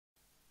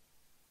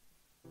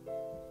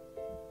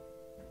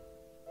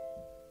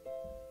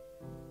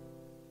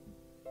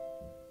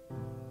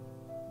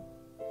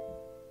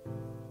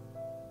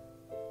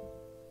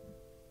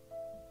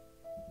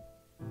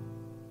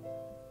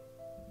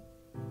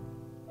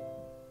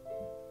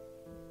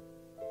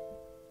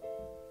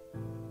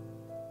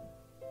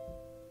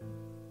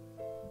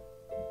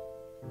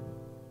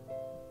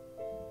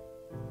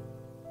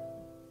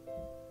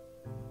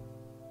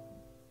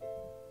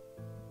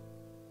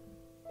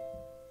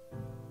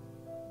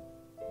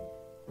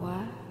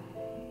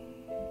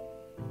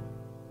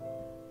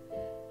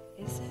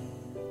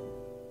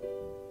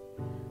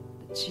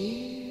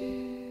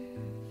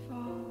cheerful.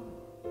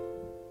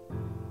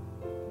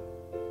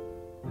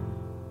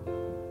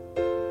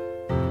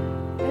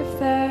 If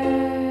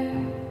there's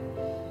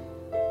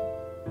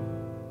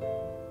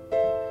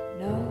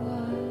no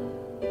one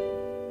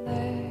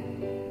there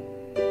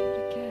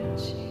to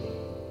catch you,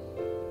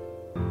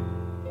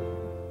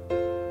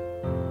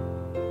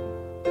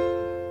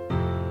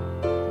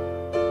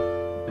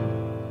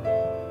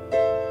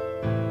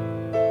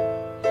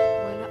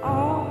 when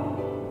all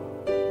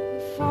the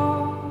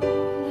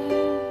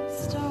falling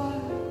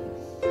stars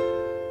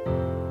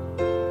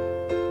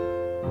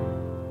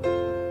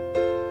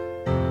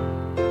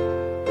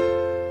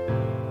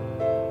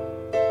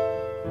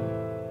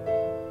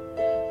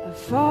are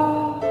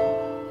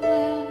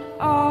falling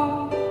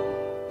all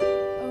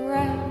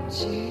around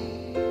you.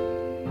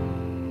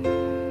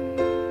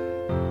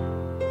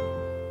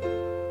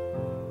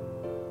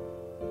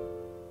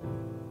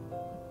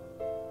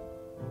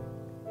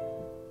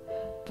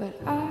 But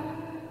I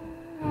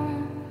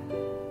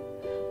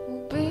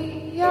will be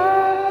your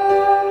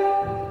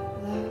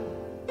love.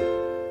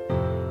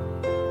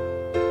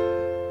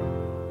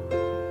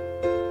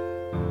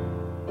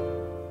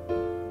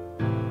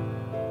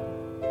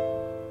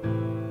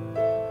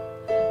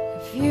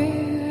 If you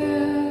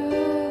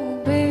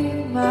will be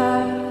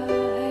my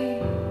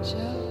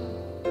angel,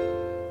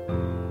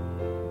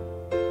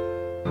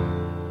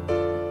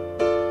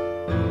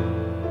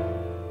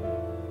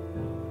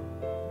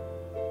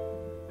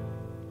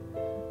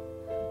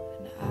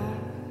 and I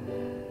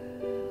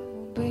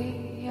will be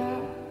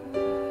your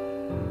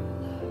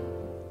love.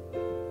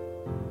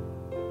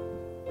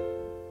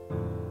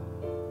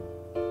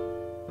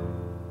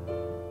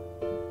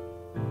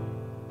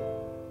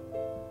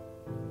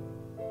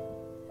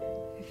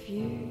 If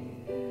you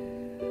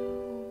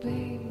will be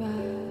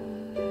my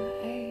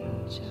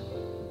angel,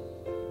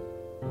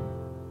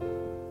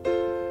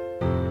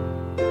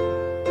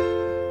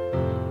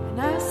 and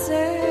I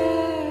say,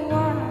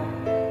 why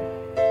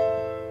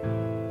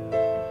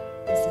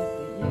is it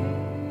that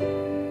you're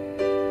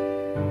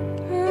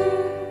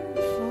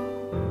beautiful?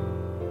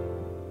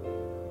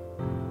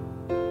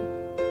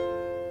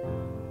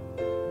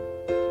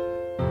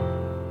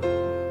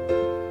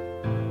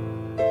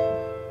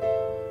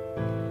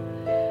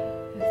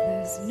 If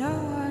there's no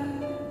one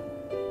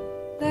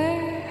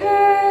there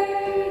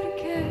to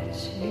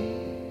catch you,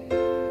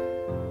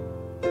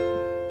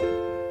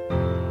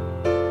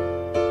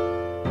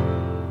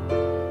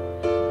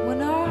 when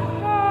our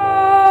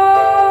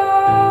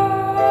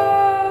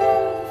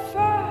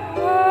falling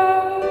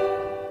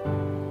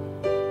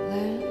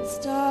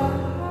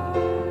stars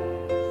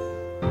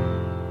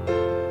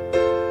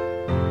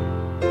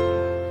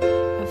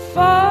are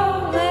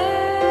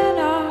falling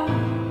all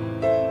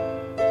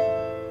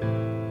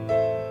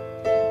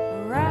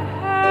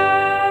around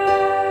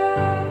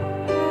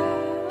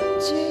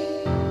you.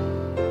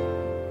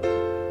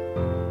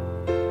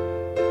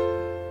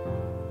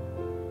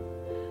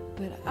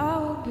 But I